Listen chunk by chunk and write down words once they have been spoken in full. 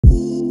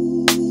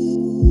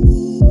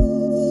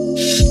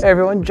Hey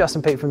everyone,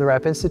 Justin Pate from the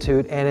Wrap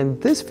Institute, and in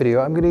this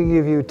video I'm going to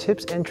give you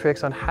tips and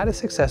tricks on how to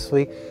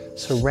successfully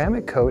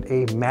ceramic coat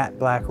a matte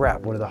black wrap,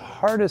 one of the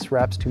hardest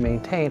wraps to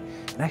maintain,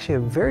 and actually a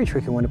very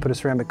tricky one to put a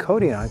ceramic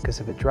coating on, because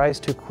if it dries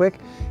too quick,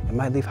 it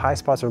might leave high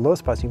spots or low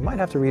spots. You might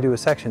have to redo a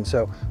section.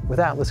 So with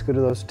that, let's go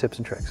to those tips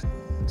and tricks.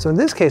 So in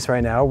this case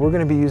right now, we're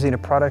going to be using a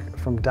product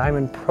from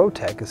Diamond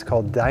Protec. It's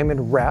called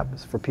Diamond Wrap.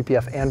 It's for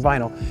PPF and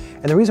vinyl.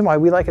 And the reason why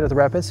we like it at the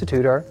Wrap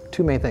Institute are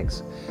two main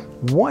things.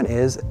 One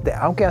is the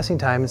outgassing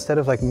time. Instead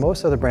of like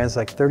most other brands,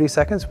 like 30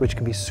 seconds, which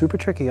can be super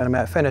tricky on a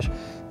matte finish,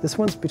 this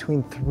one's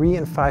between 3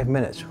 and 5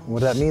 minutes.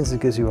 What that means is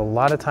it gives you a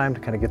lot of time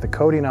to kind of get the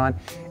coating on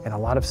and a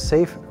lot of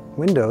safe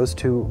windows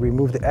to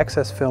remove the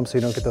excess film so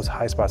you don't get those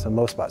high spots and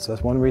low spots. So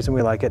that's one reason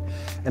we like it.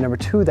 And number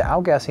two, the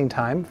outgassing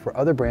time for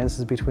other brands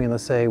is between,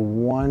 let's say,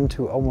 1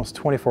 to almost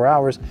 24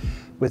 hours.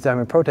 With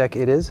Diamond Protec,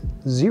 it is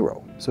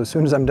 0. So as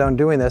soon as I'm done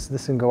doing this,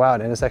 this can go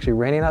out, and it's actually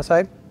raining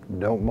outside.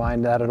 Don't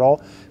mind that at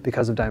all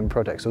because of Diamond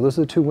Protec. So those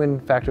are the two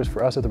win factors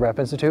for us at the Wrap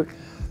Institute: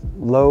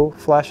 low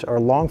flash or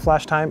long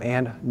flash time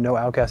and no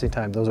outgassing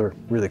time. Those are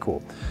really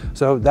cool.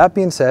 So that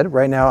being said,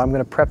 right now I'm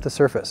going to prep the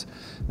surface.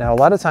 Now a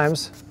lot of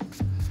times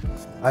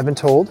I've been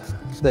told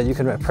that you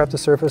can prep the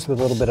surface with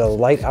a little bit of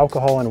light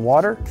alcohol and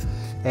water.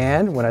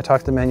 And when I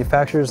talk to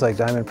manufacturers like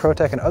Diamond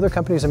Protec and other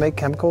companies that make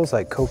chemicals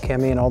like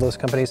Cochemi and all those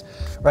companies,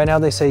 right now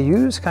they say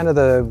use kind of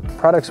the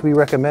products we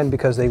recommend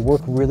because they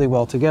work really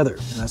well together.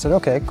 And I said,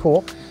 okay,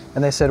 cool.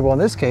 And they said, well, in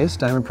this case,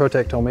 Diamond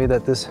Protec told me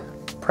that this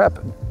prep,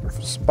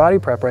 body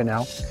prep right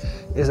now,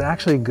 is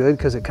actually good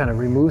because it kind of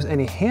removes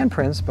any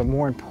handprints, but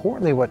more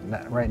importantly,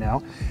 right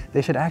now,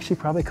 they should actually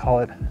probably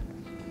call it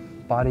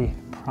body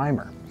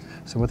primer.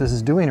 So what this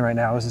is doing right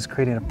now is it's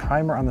creating a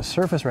primer on the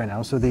surface right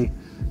now so the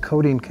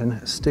coating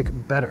can stick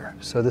better.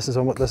 So this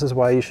is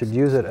why you should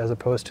use it as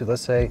opposed to,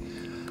 let's say,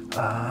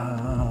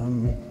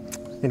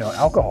 you know,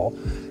 alcohol,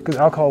 because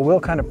alcohol will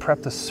kind of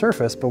prep the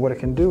surface, but what it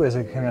can do is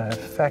it can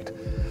affect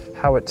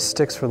how it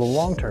sticks for the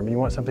long term. You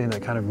want something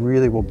that kind of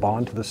really will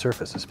bond to the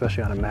surface,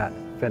 especially on a matte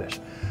finish.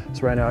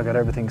 So right now I got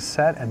everything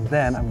set, and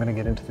then I'm going to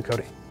get into the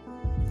coating.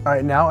 All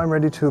right, now I'm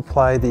ready to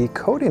apply the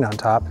coating on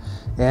top,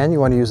 and you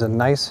want to use a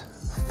nice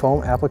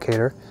foam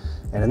applicator.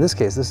 And in this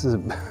case, this is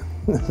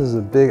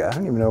a big, I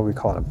don't even know what we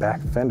call it, a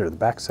back fender, the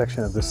back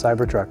section of the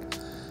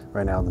Cybertruck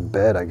right now, the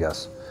bed, I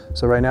guess.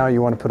 So right now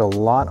you want to put a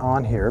lot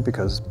on here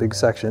because big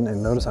section,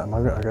 and notice I'm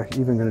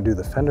even going to do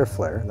the fender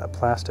flare, that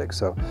plastic.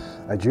 So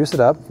I juice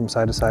it up from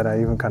side to side. I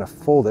even kind of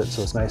fold it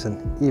so it's nice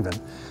and even.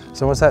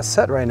 So once that's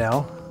set right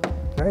now,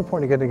 very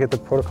important to get the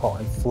protocol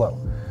and flow.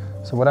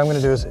 So what I'm going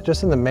to do is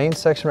just in the main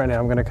section right now,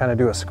 I'm going to kind of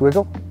do a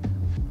squiggle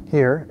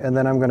here, and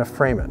then I'm going to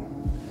frame it.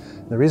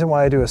 The reason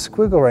why I do a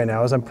squiggle right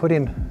now is I'm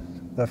putting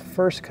the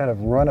first kind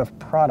of run of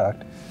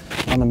product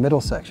on the middle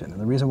section. And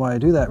the reason why I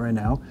do that right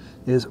now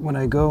is when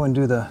I go and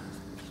do the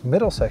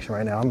middle section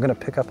right now, I'm going to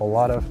pick up a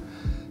lot of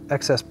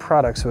excess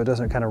product so it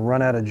doesn't kind of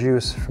run out of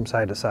juice from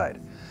side to side.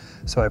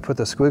 So I put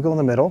the squiggle in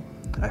the middle,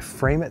 I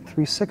frame it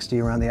 360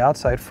 around the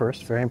outside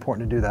first. Very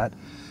important to do that,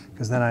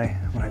 because then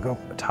when I go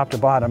top to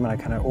bottom and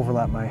I kind of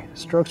overlap my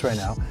strokes right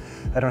now,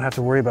 I don't have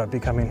to worry about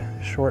becoming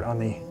short on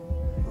the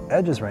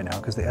edges right now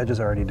because the edges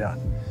are already done.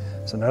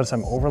 So notice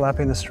I'm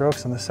overlapping the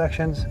strokes on the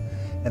sections,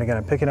 and again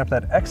I'm picking up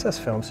that excess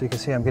film so you can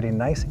see I'm getting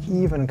nice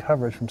even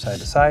coverage from side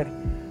to side.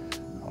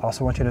 I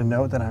also want you to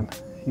note that I'm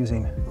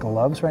using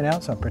gloves right now,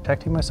 so I'm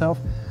protecting myself,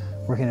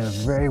 working in a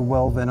very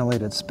well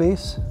ventilated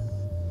space.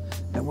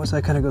 And once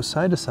I kind of go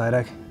side to side,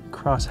 I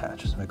cross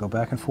hatch. So I go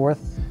back and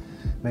forth,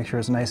 make sure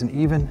it's nice and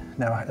even.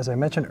 Now, as I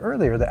mentioned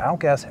earlier, the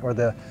outgas or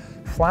the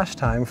flash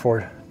time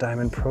for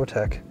Diamond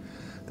Protec,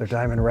 their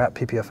Diamond Wrap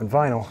PPF and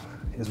vinyl,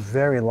 is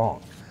very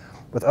long.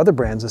 With other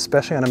brands,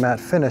 especially on a matte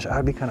finish,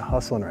 I'd be kind of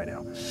hustling right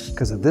now,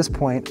 because at this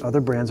point,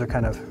 other brands are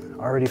kind of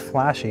already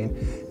flashing,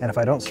 and if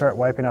I don't start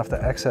wiping off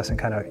the excess and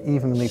kind of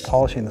evenly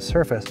polishing the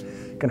surface,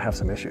 I'm gonna have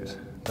some issues.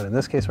 But in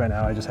this case right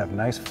now, I just have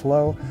nice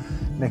flow,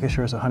 making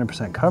sure it's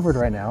 100% covered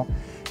right now.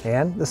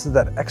 And this is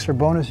that extra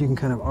bonus you can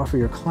kind of offer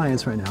your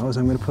clients right now, is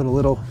I'm gonna put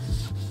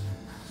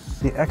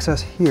the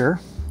excess here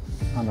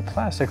on the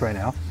plastic right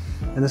now,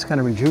 and this kind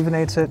of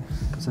rejuvenates it,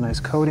 puts a nice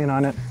coating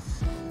on it.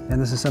 And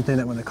this is something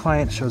that when the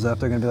client shows up,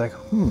 they're gonna be like,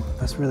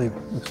 looks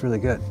really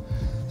good.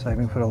 So I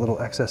can put a little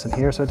excess in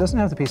here. So it doesn't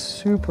have to be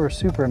super,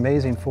 super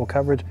amazing full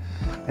coverage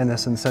in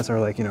this, in the sense of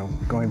like, you know,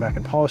 going back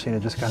and polishing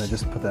it, just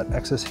put that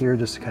excess here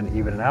just to kind of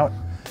even it out.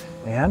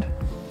 And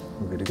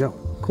we're good to go.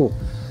 Cool.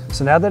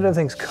 So now that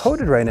everything's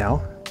coated right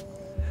now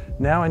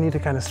I need to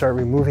kind of start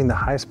removing the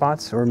high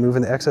spots or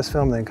removing the excess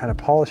film and then kind of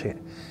polishing.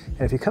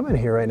 And if you come in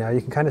here right now,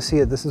 you can kind of see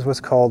it. This is what's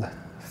called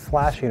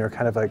flashing, or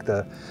kind of like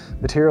the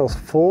material's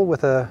full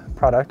with a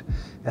product,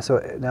 and so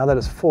now that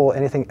it's full,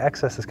 anything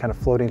excess is kind of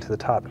floating to the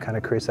top. It kind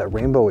of creates that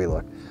rainbowy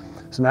look.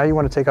 So now you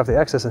want to take off the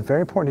excess, and it's very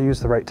important to use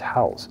the right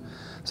towels.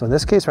 So in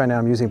this case right now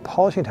I'm using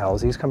polishing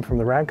towels. These come from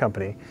the Rag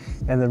Company,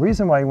 and the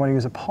reason why you want to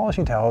use a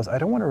polishing towel is I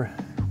don't want to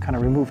kind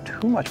of remove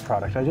too much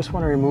product. I just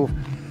want to remove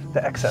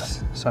the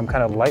excess. So I'm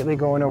kind of lightly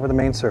going over the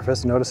main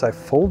surface. Notice I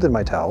folded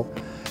my towel,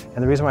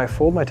 and the reason why I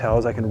fold my towel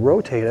is I can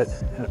rotate it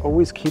and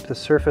always keep the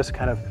surface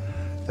kind of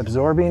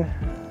absorbing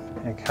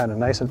and kind of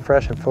nice and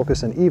fresh and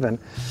focused and even.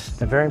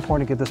 And very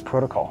important to get this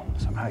protocol.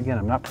 So again,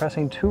 I'm not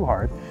pressing too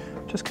hard,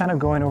 just kind of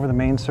going over the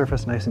main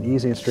surface nice and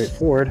easy and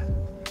straightforward.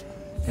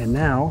 And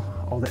now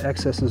all the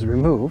excess is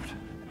removed,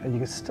 and you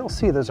can still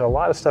see there's a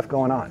lot of stuff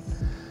going on.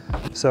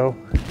 So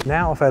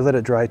now if I let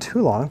it dry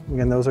too long,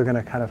 again, those are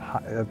gonna kind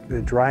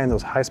of dry in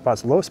those high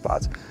spots, low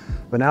spots.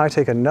 But now I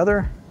take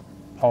another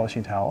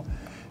polishing towel,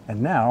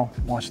 and now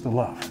watch the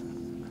love.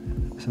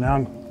 So now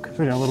I'm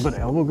putting a little bit of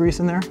elbow grease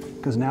in there,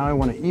 because now I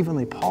want to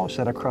evenly polish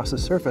that across the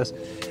surface.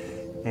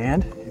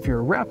 And if you're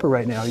a rapper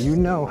right now, you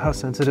know how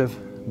sensitive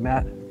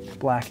matte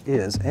black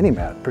is, any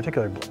matte,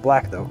 particularly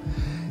black though.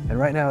 And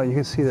right now you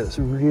can see that it's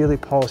really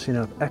polishing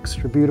up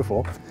extra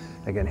beautiful.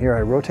 Again, here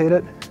I rotate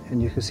it,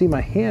 and you can see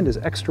my hand is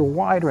extra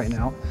wide right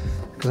now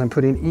because I'm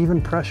putting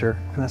even pressure,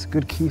 and that's a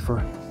good key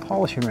for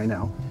polishing right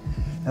now.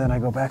 And then I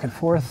go back and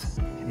forth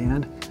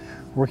and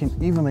working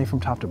evenly from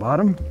top to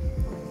bottom.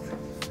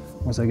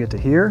 Once I get to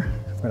here,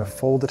 I'm gonna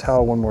fold the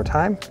towel one more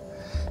time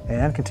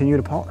and continue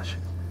to polish.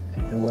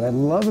 And what I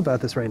love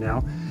about this right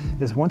now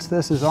is once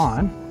this is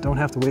on, don't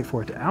have to wait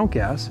for it to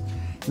outgas.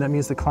 And that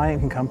means the client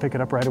can come pick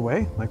it up right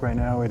away. Like right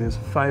now it is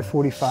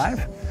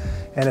 5:45.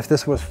 And if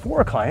this was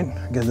for a client,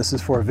 again, this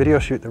is for a video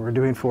shoot that we're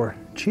doing for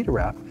Cheetah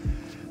Wrap,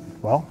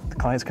 well, the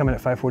client's coming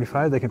at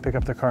 5:45, they can pick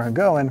up their car and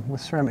go. And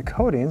with ceramic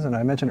coatings, and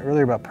I mentioned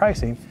earlier about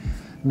pricing,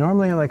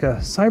 normally like a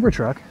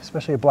Cybertruck,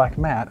 especially a black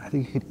matte, I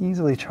think you could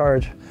easily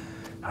charge,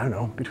 I don't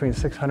know, between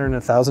 $600 and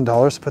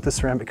 $1,000 to put the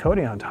ceramic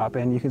coating on top.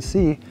 And you can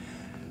see,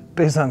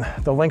 based on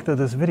the length of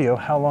this video,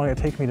 how long it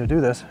takes me to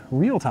do this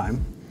real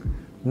time.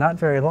 Not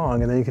very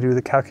long, and then you can do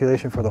the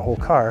calculation for the whole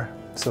car.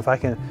 So if I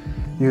can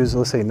use,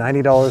 let's say,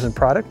 $90 in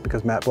product,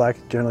 because matte black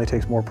generally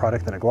takes more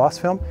product than a gloss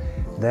film,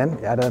 then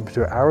add it up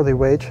to an hourly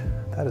wage.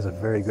 That is a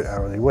very good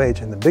hourly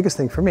wage. And the biggest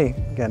thing for me,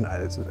 again,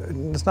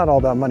 it's not all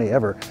about money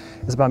ever,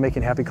 it's about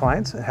making happy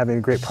clients and having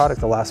a great product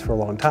that lasts for a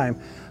long time.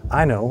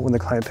 I know when the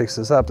client picks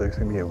this up, there's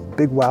gonna be a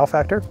big wow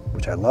factor,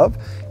 which I love.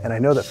 And I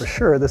know that for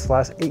sure this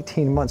lasts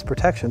 18 months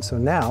protection. So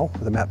now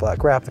with the matte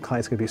black wrap, the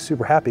client's gonna be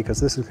super happy because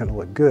this is gonna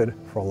look good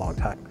for a long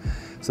time.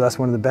 So that's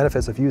one of the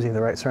benefits of using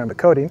the right ceramic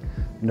coating,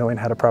 knowing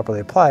how to properly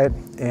apply it,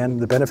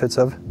 and the benefits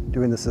of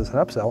doing this as an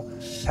upsell.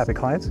 Happy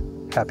clients,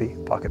 happy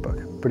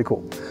pocketbook. Pretty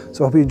cool.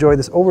 So I hope you enjoyed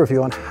this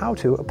overview on how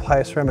to apply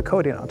a ceramic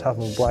coating on top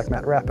of a black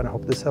matte wrap, and I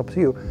hope this helps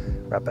you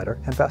wrap better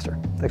and faster.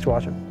 Thanks for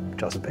watching.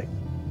 Joseph Pate.